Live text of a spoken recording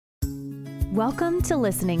Welcome to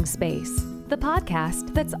Listening Space, the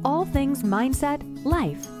podcast that's all things mindset,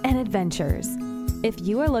 life, and adventures. If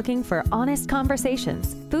you are looking for honest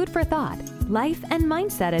conversations, food for thought, life and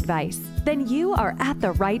mindset advice, then you are at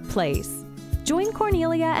the right place. Join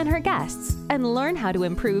Cornelia and her guests and learn how to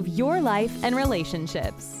improve your life and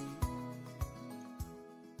relationships.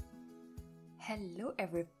 Hello,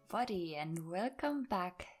 everybody, and welcome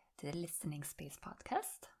back to the Listening Space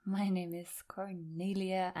podcast. My name is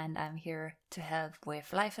Cornelia, and I'm here to help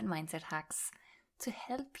with life and mindset hacks to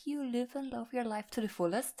help you live and love your life to the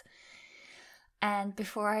fullest. And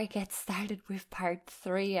before I get started with part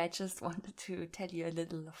 3, I just wanted to tell you a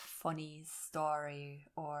little funny story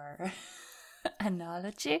or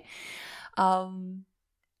analogy. I'm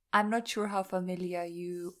not sure how familiar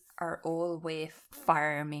you are all with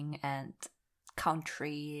farming and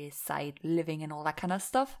countryside living and all that kind of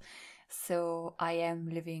stuff. So I am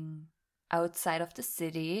living outside of the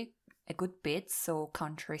city a good bit, so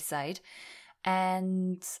countryside.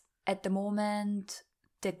 And at the moment,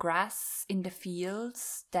 the grass in the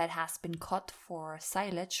fields that has been cut for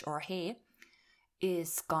silage or hay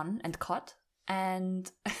is gone and cut.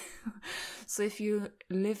 And so if you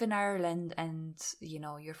live in Ireland and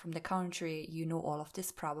you're from the country, you know all of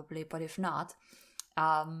this probably, but if not,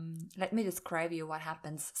 let me describe you what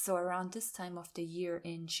happens. So around this time of the year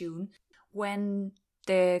in June, when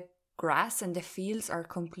the grass and the fields are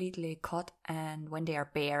completely cut and when they are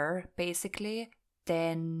bare, basically,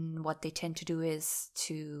 then what they tend to do is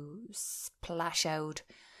to splash out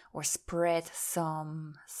or spread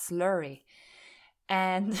some slurry.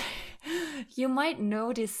 And you might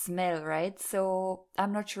know this smell, right? So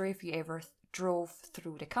I'm not sure if you ever drove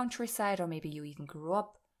through the countryside or maybe you even grew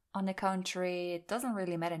up on the country. It doesn't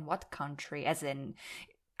really matter in what country, as in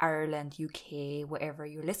Ireland, UK, wherever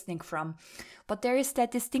you're listening from. But there is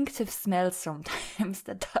that distinctive smell sometimes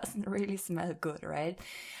that doesn't really smell good, right?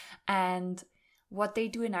 And what they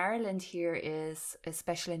do in Ireland here is,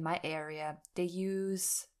 especially in my area, they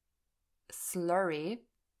use slurry,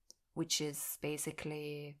 which is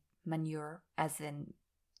basically manure, as in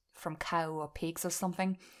from cow or pigs or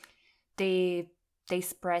something. They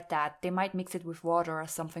spread that. They might mix it with water or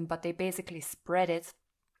something, but they basically spread it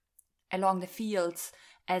along the fields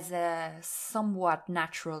as a somewhat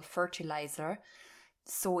natural fertilizer.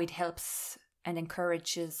 So it helps and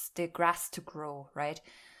encourages the grass to grow, right?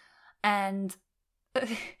 And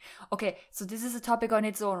okay, so this is a topic on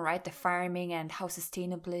its own, right? The farming and how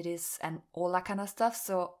sustainable it is and all that kind of stuff.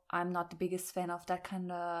 So I'm not the biggest fan of that kind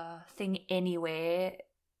of thing anyway,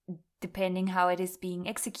 depending how it is being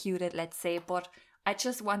executed, let's say. But I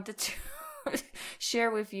just wanted to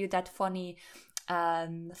share with you that funny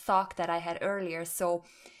thought that I had earlier. So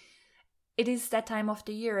it is that time of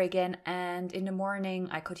the year again, and in the morning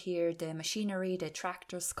I could hear the machinery, the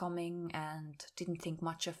tractors coming, and didn't think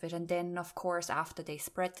much of it. And then, of course, after they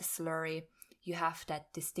spread the slurry, you have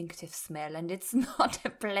that distinctive smell, and it's not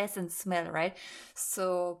a pleasant smell, right?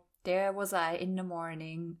 So there was I in the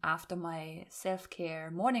morning after my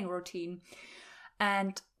self-care morning routine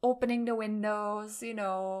and opening the windows,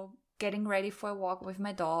 getting ready for a walk with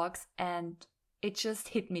my dogs, and it just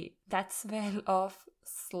hit me. That smell of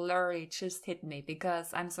slurry just hit me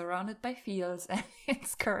because I'm surrounded by fields and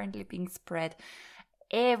it's currently being spread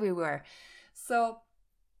everywhere. So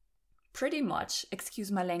pretty much,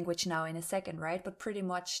 excuse my language now in a second, right? But pretty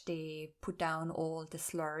much they put down all the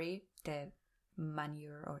slurry, the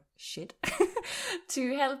manure or shit,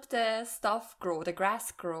 to help the stuff grow, the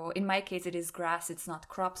grass grow. In my case, it is grass. It's not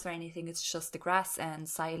crops or anything. It's just the grass and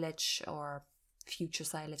silage or future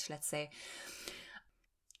silage, let's say.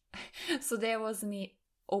 So there was me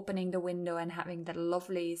opening the window and having that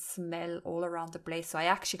lovely smell all around the place. So I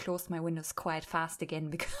actually closed my windows quite fast again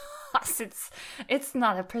because it's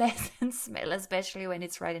not a pleasant smell, especially when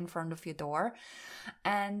it's right in front of your door.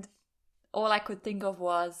 And all I could think of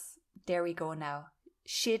was, there we go now.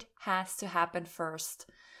 Shit has to happen first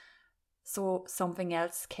so something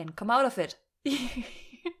else can come out of it.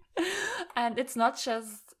 And it's not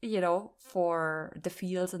just, for the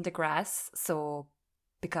fields and the grass. So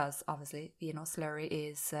because obviously, slurry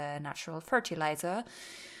is a natural fertilizer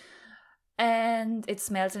and it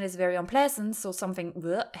smells and is very unpleasant. So something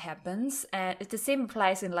happens, and the same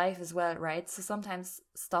applies in life as well, right? So sometimes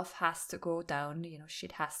stuff has to go down,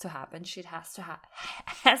 shit has to happen. Shit has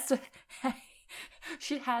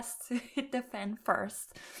to hit the fan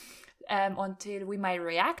first. Until we might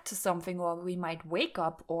react to something, or we might wake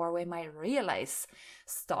up, or we might realize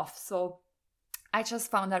stuff. So I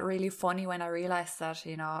just found that really funny when I realized that,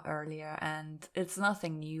 earlier. And it's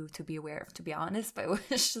nothing new to be aware of, to be honest, but it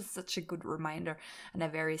was just such a good reminder, and a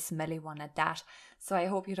very smelly one at that. So I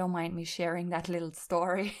hope you don't mind me sharing that little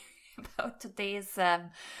story about today's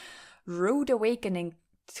rude awakening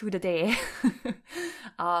to the day.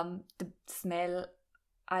 The smell,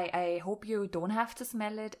 I hope you don't have to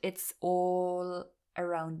smell it. It's all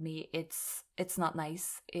around me. It's not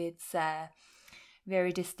nice. It's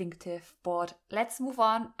very distinctive. But let's move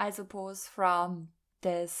on, I suppose, from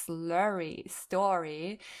the slurry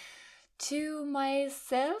story to my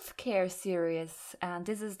self-care series. And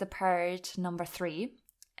this is the part number 3.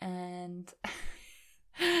 And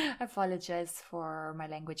I apologize for my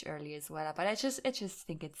language earlier as well, but I just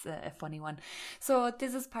think it's a funny one. So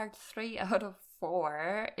this is part 3 out of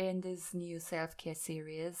 4 in this new self-care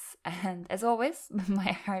series, and as always,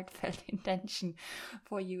 my heartfelt intention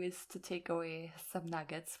for you is to take away some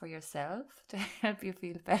nuggets for yourself to help you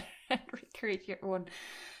feel better and recreate your own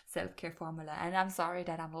self-care formula. And I'm sorry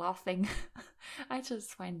that I'm laughing. I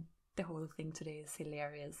just find the whole thing today is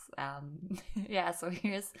hilarious. So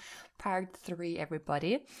here's part 3,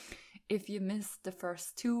 everybody. If you missed the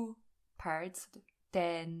first 2 parts,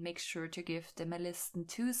 then make sure to give them a listen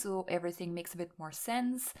too, so everything makes a bit more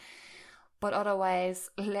sense. But otherwise,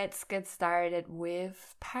 let's get started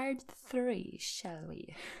with part 3, shall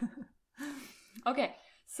we? Okay,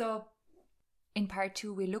 so in part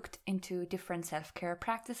 2, we looked into different self-care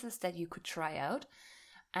practices that you could try out.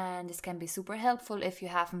 And this can be super helpful if you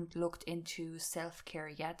haven't looked into self-care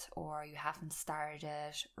yet, or you haven't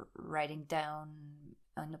started writing down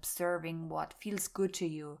and observing what feels good to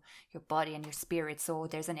you, your body and your spirit. So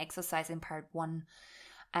there's an exercise in part 1.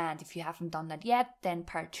 And if you haven't done that yet, then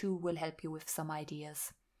part 2 will help you with some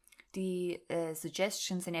ideas. The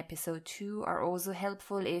suggestions in episode 2 are also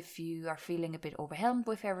helpful if you are feeling a bit overwhelmed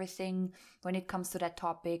with everything when it comes to that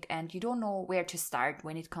topic and you don't know where to start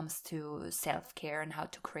when it comes to self-care and how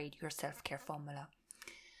to create your self-care formula.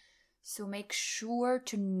 So make sure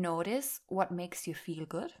to notice what makes you feel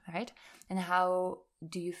good, right? And how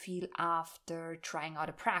do you feel after trying out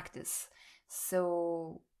a practice?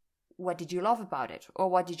 So what did you love about it, or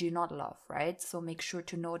what did you not love, right? So make sure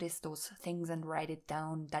to notice those things and write it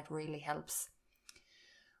down. That really helps.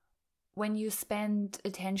 When you spend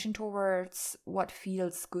attention towards what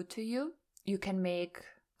feels good to you, you can make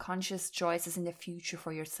conscious choices in the future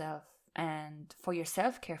for yourself and for your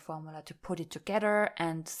self-care formula to put it together,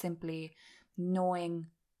 and simply knowing,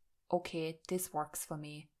 okay, this works for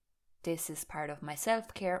me. This is part of my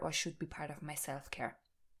self-care, or should be part of my self-care.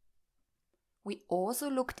 We also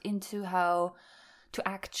looked into how to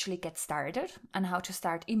actually get started and how to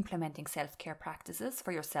start implementing self-care practices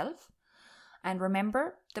for yourself. And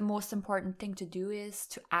remember, the most important thing to do is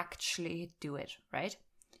to actually do it, right?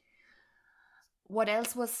 What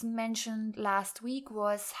else was mentioned last week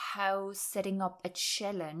was how setting up a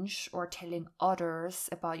challenge or telling others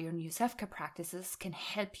about your new self-care practices can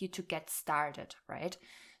help you to get started, right?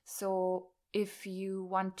 So if you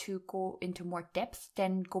want to go into more depth,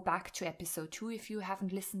 then go back to episode 2 if you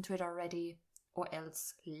haven't listened to it already, or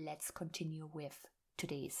else let's continue with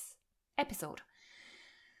today's episode.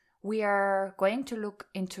 We are going to look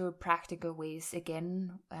into practical ways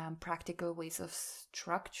again, practical ways of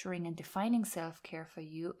structuring and defining self-care for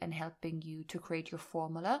you and helping you to create your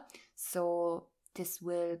formula. So this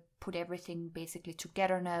will put everything basically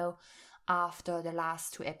together now after the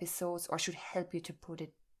last 2 episodes, or should help you to put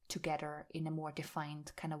it together in a more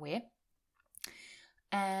defined kind of way.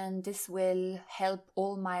 And this will help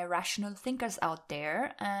all my rational thinkers out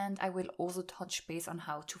there, and I will also touch base on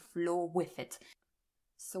how to flow with it.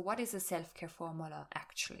 So what is a self-care formula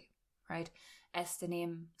actually, right? As the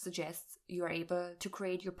name suggests, you are able to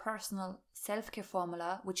create your personal self-care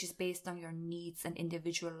formula, which is based on your needs and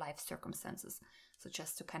individual life circumstances. So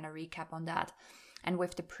just to kind of recap on that. And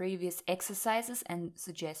with the previous exercises and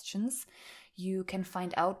suggestions, you can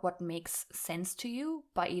find out what makes sense to you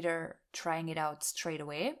by either trying it out straight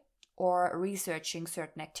away or researching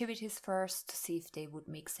certain activities first to see if they would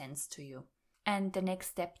make sense to you. And the next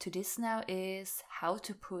step to this now is how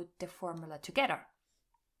to put the formula together.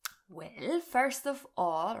 Well, first of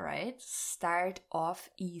all, right, start off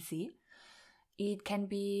easy. It can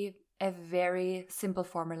be a very simple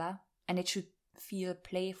formula, and it should feel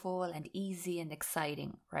playful and easy and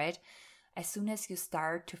exciting, right? As soon as you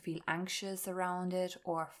start to feel anxious around it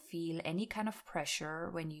or feel any kind of pressure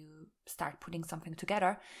when you start putting something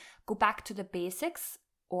together, go back to the basics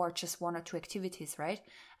or just 1 or 2 activities, right?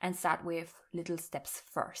 And start with little steps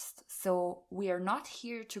first. So we are not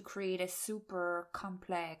here to create a super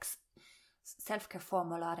complex self-care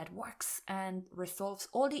formula that works and resolves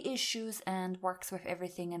all the issues and works with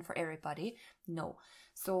everything and for everybody. No.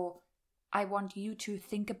 So I want you to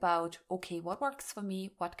think about, okay, what works for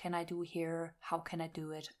me? What can I do here? How can I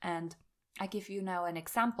do it? And I give you now an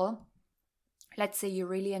example. Let's say you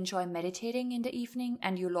really enjoy meditating in the evening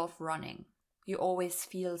and you love running. You always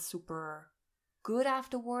feel super good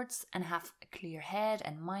afterwards and have a clear head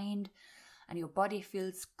and mind, and your body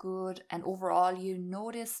feels good, and overall you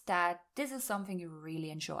notice that this is something you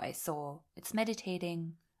really enjoy. So it's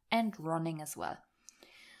meditating and running as well.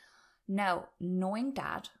 Now, knowing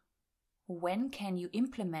that, when can you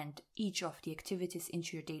implement each of the activities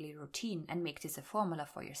into your daily routine and make this a formula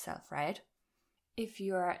for yourself, right? If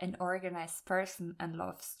you are an organized person and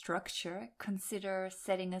love structure, consider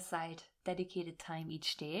setting aside dedicated time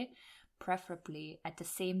each day, preferably at the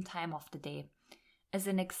same time of the day. As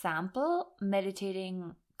an example,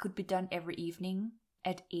 meditating could be done every evening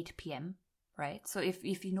at 8 p.m., right? So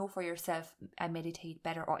if you know for yourself, I meditate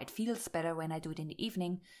better or it feels better when I do it in the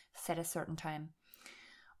evening, set a certain time.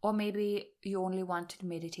 Or maybe you only want to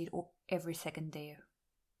meditate every second day,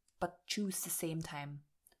 but choose the same time.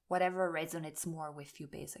 Whatever resonates more with you,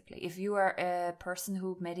 basically. If you are a person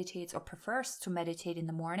who meditates or prefers to meditate in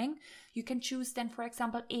the morning, you can choose then, for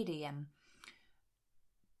example, 8 a.m.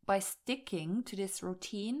 By sticking to this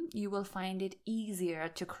routine, you will find it easier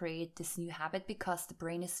to create this new habit because the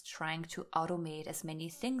brain is trying to automate as many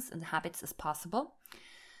things and habits as possible.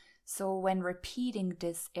 So when repeating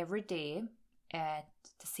this every day at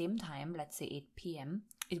the same time, let's say 8 p.m.,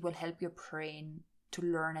 it will help your brain to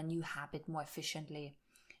learn a new habit more efficiently,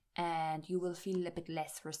 and you will feel a bit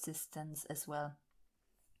less resistance as well.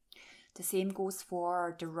 The same goes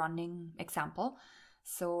for the running example.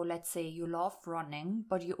 So let's say you love running,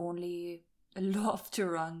 but you only love to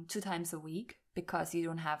run 2 times a week because you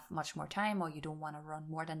don't have much more time or you don't want to run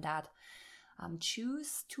more than that.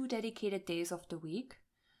 Choose 2 dedicated days of the week,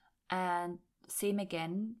 and same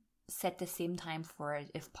again, set the same time for it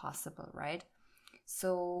if possible, right?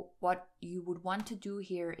 So what you would want to do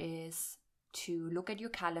here is to look at your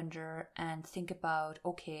calendar and think about,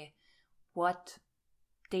 okay, what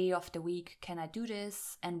day of the week can I do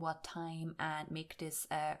this and what time, and make this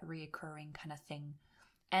a reoccurring kind of thing.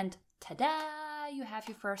 And ta-da, you have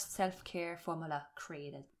your first self-care formula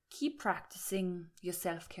created. Keep practicing your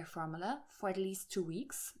self-care formula for at least 2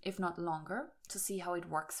 weeks, if not longer, to see how it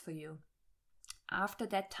works for you. After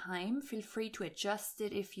that time, feel free to adjust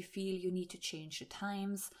it if you feel you need to change the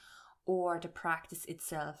times or the practice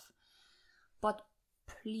itself. But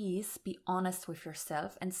please be honest with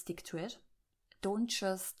yourself and stick to it. Don't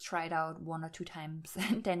just try it out 1 or 2 times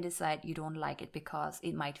and then decide you don't like it because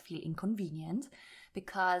it might feel inconvenient.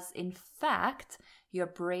 Because in fact, your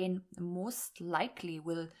brain most likely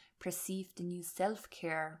will perceive the new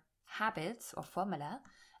self-care habits or formula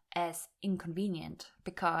as inconvenient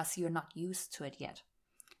because you're not used to it yet.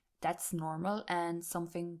 That's normal and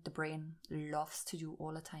something the brain loves to do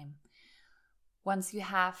all the time. Once you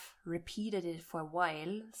have repeated it for a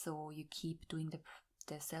while, so you keep doing the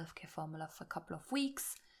self-care formula for a couple of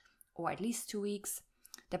weeks or at least 2 weeks,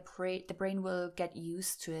 the brain will get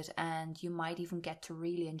used to it and you might even get to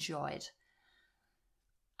really enjoy it.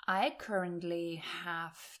 I currently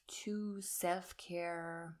have 2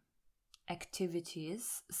 self-care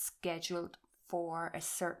activities scheduled for a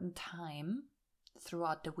certain time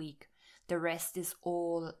throughout the week. The rest is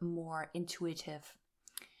all more intuitive.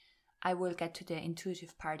 I will get to the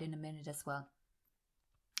intuitive part in a minute as well.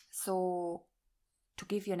 So to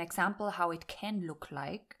give you an example how it can look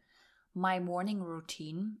like, my morning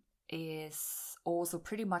routine is also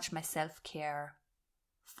pretty much my self-care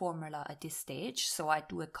formula at this stage. So I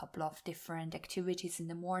do a couple of different activities in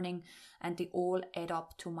the morning and they all add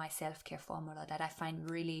up to my self-care formula that I find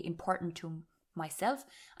really important to myself,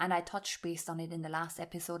 and I touched based on it in the last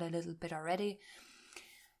episode a little bit already,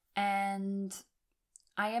 and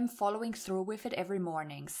I am following through with it every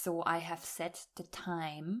morning. So I have set the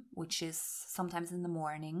time, which is sometimes in the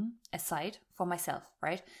morning, aside for myself,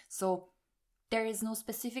 right? So there is no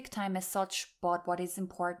specific time as such, but what is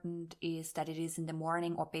important is that it is in the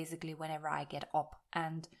morning or basically whenever I get up,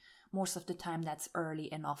 and most of the time that's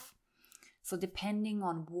early enough. So depending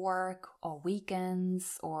on work or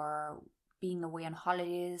weekends or being away on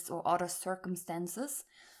holidays or other circumstances,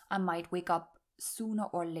 I might wake up sooner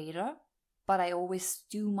or later, but I always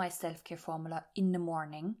do my self-care formula in the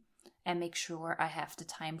morning and make sure I have the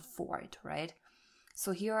time for it, right?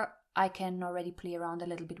 So here I can already play around a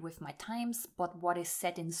little bit with my times, but what is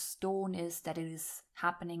set in stone is that it is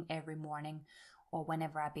happening every morning or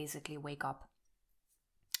whenever I basically wake up.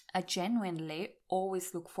 I genuinely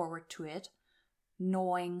always look forward to it,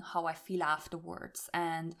 knowing how I feel afterwards,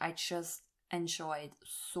 and I just enjoy it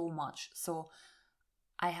so much. So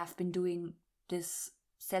I have been doing this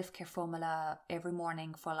self-care formula every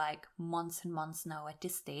morning for like months and months now at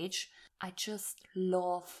this stage. I just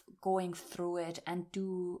love going through it and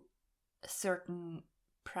do certain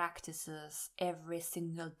practices every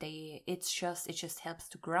single day. It just helps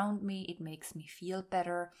to ground me. It makes me feel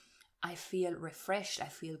better. I feel refreshed. I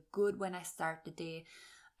feel good when I start the day.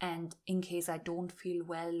 And in case I don't feel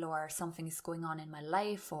well, or something is going on in my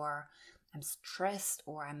life, or I'm stressed,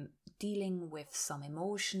 or I'm dealing with some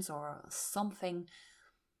emotions or something,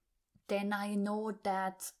 then I know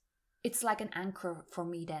that it's like an anchor for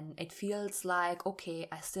me then. It feels like, okay,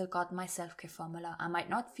 I still got my self-care formula. I might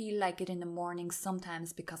not feel like it in the morning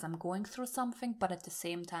sometimes because I'm going through something, but at the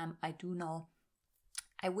same time, I do know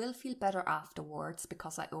I will feel better afterwards,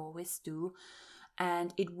 because I always do.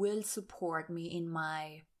 And it will support me in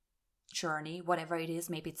my journey, whatever it is.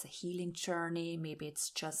 Maybe it's a healing journey. Maybe it's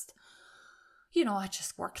just, I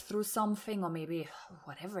just worked through something, or maybe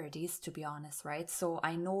whatever it is, to be honest, right? So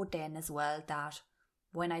I know then as well that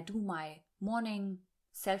when I do my morning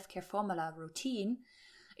self-care formula routine,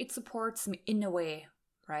 it supports me in a way,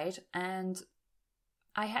 right? And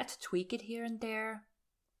I had to tweak it here and there,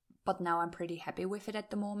 but now I'm pretty happy with it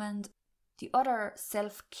at the moment. The other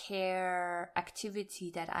self-care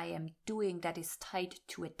activity that I am doing that is tied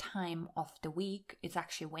to a time of the week, it's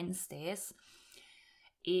actually Wednesdays,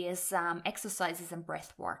 is exercises and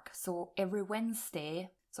breath work. So every Wednesday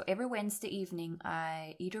evening,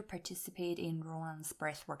 I either participate in Ronan's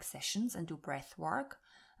breathwork sessions and do breath work.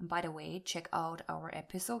 And by the way, check out our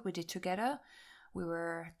episode we did together. We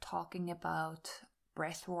were talking about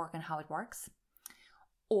breath work and how it works.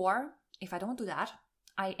 Or if I don't do that,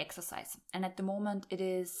 I exercise. And at the moment, it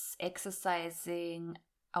is exercising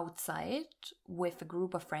outside with a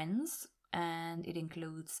group of friends. And it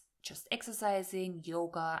includes just exercising,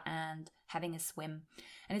 yoga, and having a swim.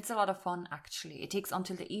 And it's a lot of fun, actually. It takes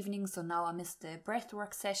until the evening, so now I miss the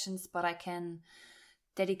breathwork sessions, but I can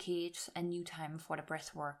dedicate a new time for the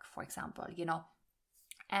breathwork, for example,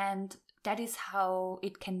 And that is how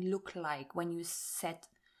it can look like when you set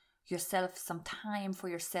yourself some time for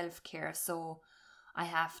your self-care. So I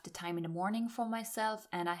have the time in the morning for myself,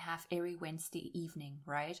 and I have every Wednesday evening,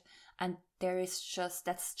 right? And that's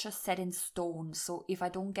just set in stone. So if I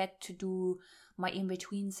don't get to do my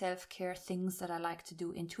in-between self-care things that I like to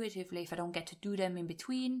do intuitively, if I don't get to do them in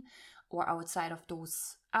between or outside of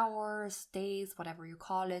those hours, days, whatever you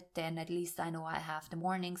call it, then at least I know I have the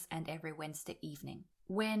mornings and every Wednesday evening.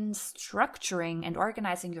 When structuring and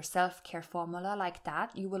organizing your self-care formula like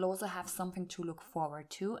that, you will also have something to look forward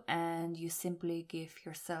to, and you simply give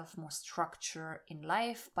yourself more structure in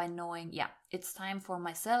life by knowing, it's time for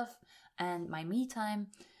myself and my me time.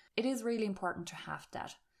 It is really important to have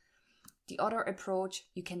that. The other approach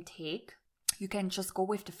you can take, you can just go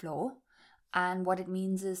with the flow, and what it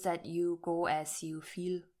means is that you go as you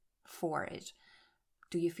feel for it.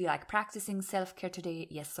 Do you feel like practicing self-care today?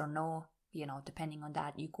 Yes or no? Depending on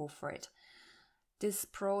that, you go for it. This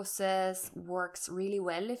process works really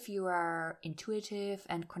well if you are intuitive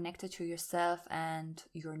and connected to yourself and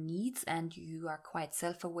your needs, and you are quite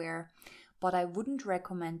self-aware. But I wouldn't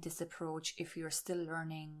recommend this approach if you're still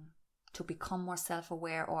learning to become more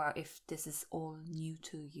self-aware, or if this is all new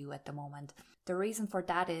to you at the moment. The reason for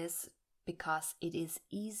that is because it is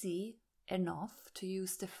easy enough to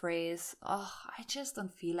use the phrase, I just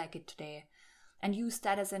don't feel like it today, and use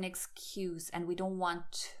that as an excuse. And we don't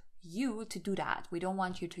want you to do that. We don't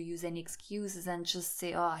want you to use any excuses and just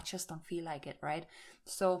say, I just don't feel like it, right?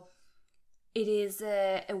 So it is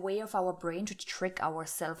a way of our brain to trick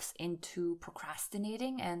ourselves into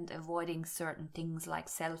procrastinating and avoiding certain things like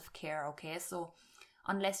self-care, okay? So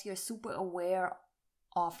unless you're super aware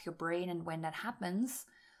of your brain and when that happens,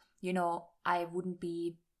 I wouldn't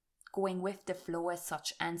be going with the flow as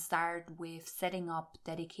such, and start with setting up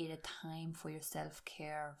dedicated time for your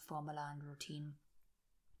self-care formula and routine.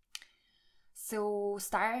 So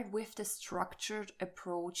start with the structured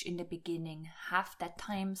approach in the beginning. Have that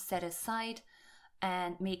time set aside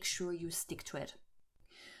and make sure you stick to it.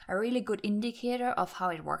 A really good indicator of how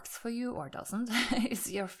it works for you or doesn't is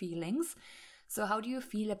your feelings. So how do you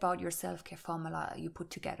feel about your self-care formula you put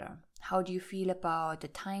together? How do you feel about the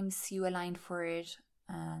times you aligned for it?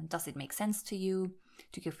 Does it make sense to you?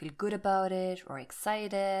 Do you feel good about it, or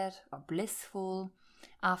excited, or blissful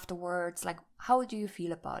afterwards? Like, how do you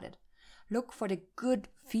feel about it? Look for the good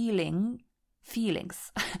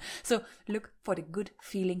feelings. So look for the good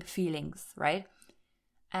feelings, right?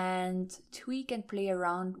 And tweak and play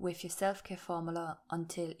around with your self-care formula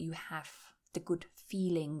until you have the good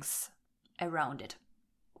feelings around it.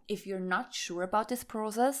 If you're not sure about this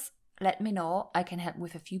process, let me know. I can help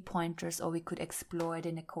with a few pointers, or we could explore it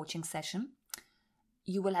in a coaching session.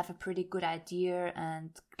 You will have a pretty good idea and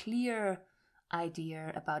clear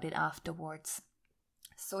idea about it afterwards.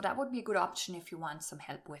 So that would be a good option if you want some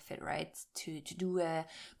help with it, right? To do a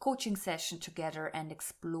coaching session together and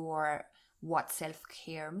explore what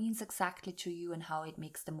self-care means exactly to you and how it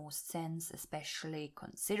makes the most sense, especially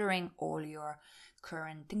considering all your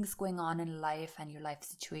current things going on in life and your life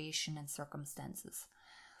situation and circumstances.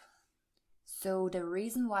 So the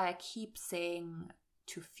reason why I keep saying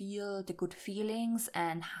to feel the good feelings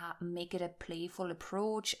and make it a playful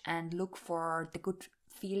approach and look for the good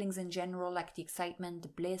feelings in general, like the excitement, the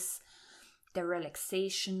bliss, the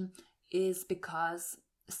relaxation, is because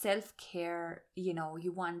self-care,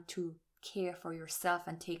 you want to care for yourself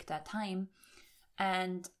and take that time.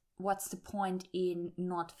 And what's the point in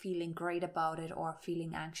not feeling great about it or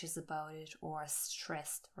feeling anxious about it or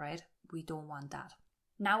stressed, right? We don't want that.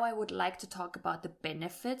 Now I would like to talk about the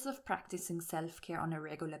benefits of practicing self-care on a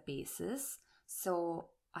regular basis. So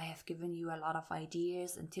I have given you a lot of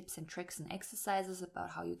ideas and tips and tricks and exercises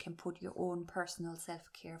about how you can put your own personal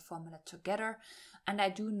self-care formula together. And I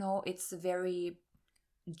do know it's very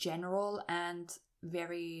general and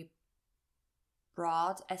very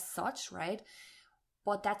broad as such, right?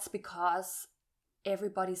 But that's because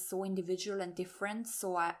everybody's so individual and different.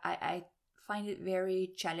 So I find it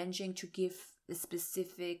very challenging to give a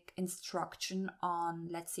specific instruction on,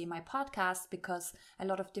 let's say, my podcast, because a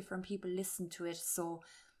lot of different people listen to it. So,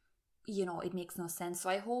 it makes no sense. So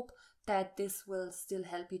I hope that this will still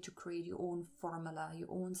help you to create your own formula, your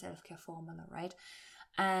own self-care formula, right?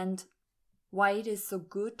 And why it is so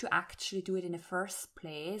good to actually do it in the first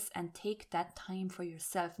place and take that time for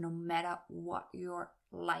yourself, no matter what your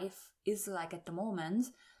life is like at the moment.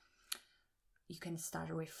 You can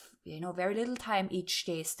start with, very little time each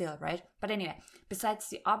day still, right? But anyway, besides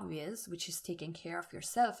the obvious, which is taking care of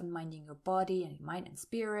yourself and minding your body and your mind and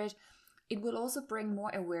spirit, it will also bring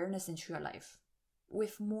more awareness into your life.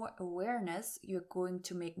 With more awareness, you're going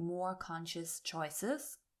to make more conscious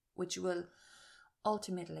choices, which will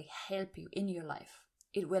ultimately help you in your life.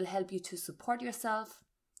 It will help you to support yourself.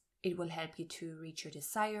 It will help you to reach your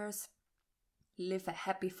desires, live a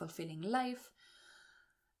happy, fulfilling life.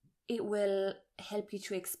 It will help you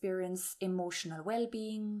to experience emotional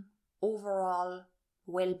well-being, overall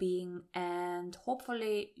well-being, and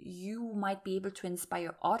hopefully you might be able to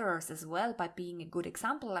inspire others as well by being a good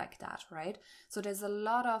example like that, right? So there's a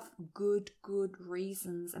lot of good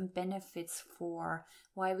reasons and benefits for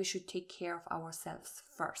why we should take care of ourselves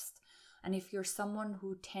first. And if you're someone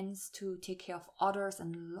who tends to take care of others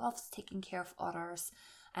and loves taking care of others,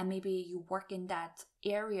 and maybe you work in that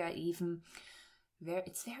area even, where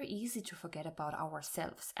it's very easy to forget about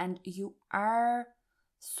ourselves. And you are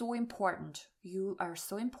so important. You are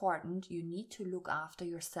so important. You need to look after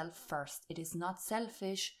yourself first. It is not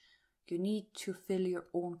selfish. You need to fill your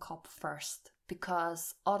own cup first,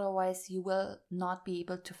 because otherwise you will not be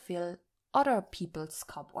able to fill other people's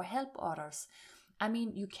cup or help others. I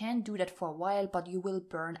mean, you can do that for a while, but you will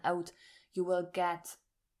burn out. You will get...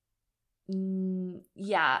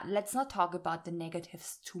 let's not talk about the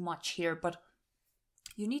negatives too much here, but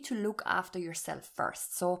you need to look after yourself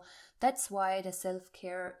first. So that's why the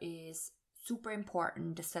self-care is super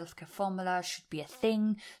important. The self-care formula should be a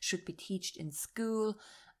thing, should be taught in school.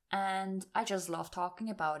 And I just love talking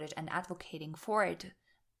about it and advocating for it.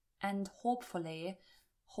 And hopefully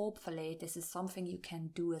this is something you can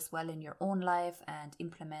do as well in your own life and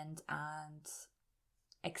implement and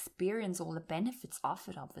experience all the benefits of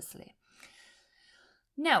it, obviously.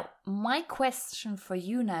 Now, my question for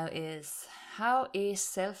you now is, how is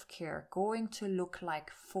self-care going to look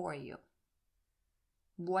like for you?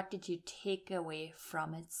 What did you take away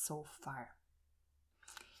from it so far?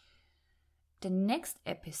 The next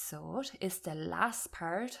episode is the last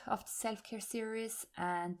part of the self-care series,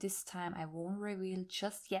 and this time I won't reveal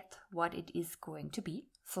just yet what it is going to be.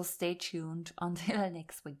 So stay tuned until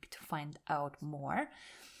next week to find out more.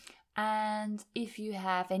 And if you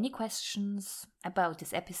have any questions about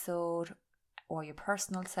this episode or your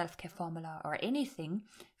personal self-care formula or anything,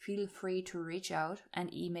 feel free to reach out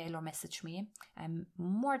and email or message me. I'm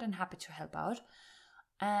more than happy to help out.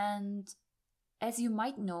 And as you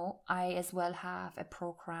might know, I as well have a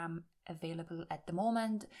program available at the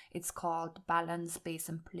moment. It's called Balance, Space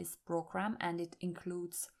and Bliss program, and it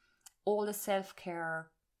includes all the self-care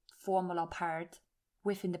formula part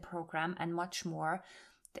within the program and much more.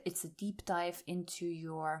 It's a deep dive into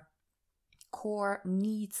your core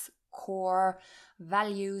needs, core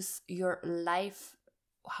values, your life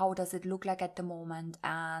how does it look like at the moment,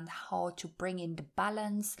 and how to bring in the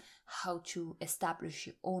balance, how to establish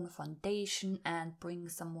your own foundation and bring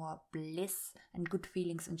some more bliss and good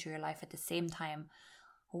feelings into your life at the same time,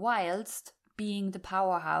 whilst being the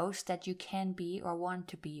powerhouse that you can be or want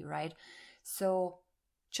to be, right? So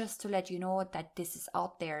just to let you know that this is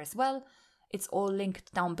out there as well. It's all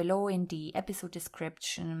linked down below in the episode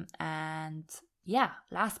description. And yeah,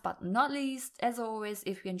 last but not least, as always,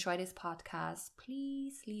 if you enjoy this podcast,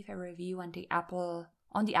 please leave a review on the Apple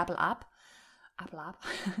app.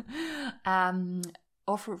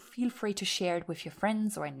 Or feel free to share it with your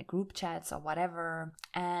friends or in the group chats or whatever.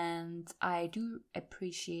 And I do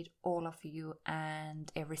appreciate all of you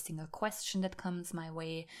and every single question that comes my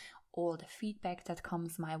way, all the feedback that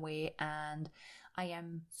comes my way, and I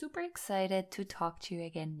am super excited to talk to you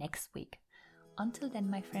again next week. Until then,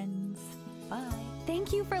 my friends, bye.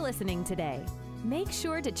 Thank you for listening today. Make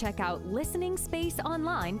sure to check out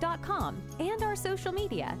listeningspaceonline.com and our social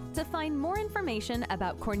media to find more information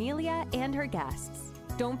about Cornelia and her guests.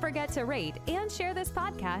 Don't forget to rate and share this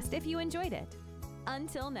podcast if you enjoyed it.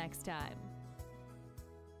 Until next time.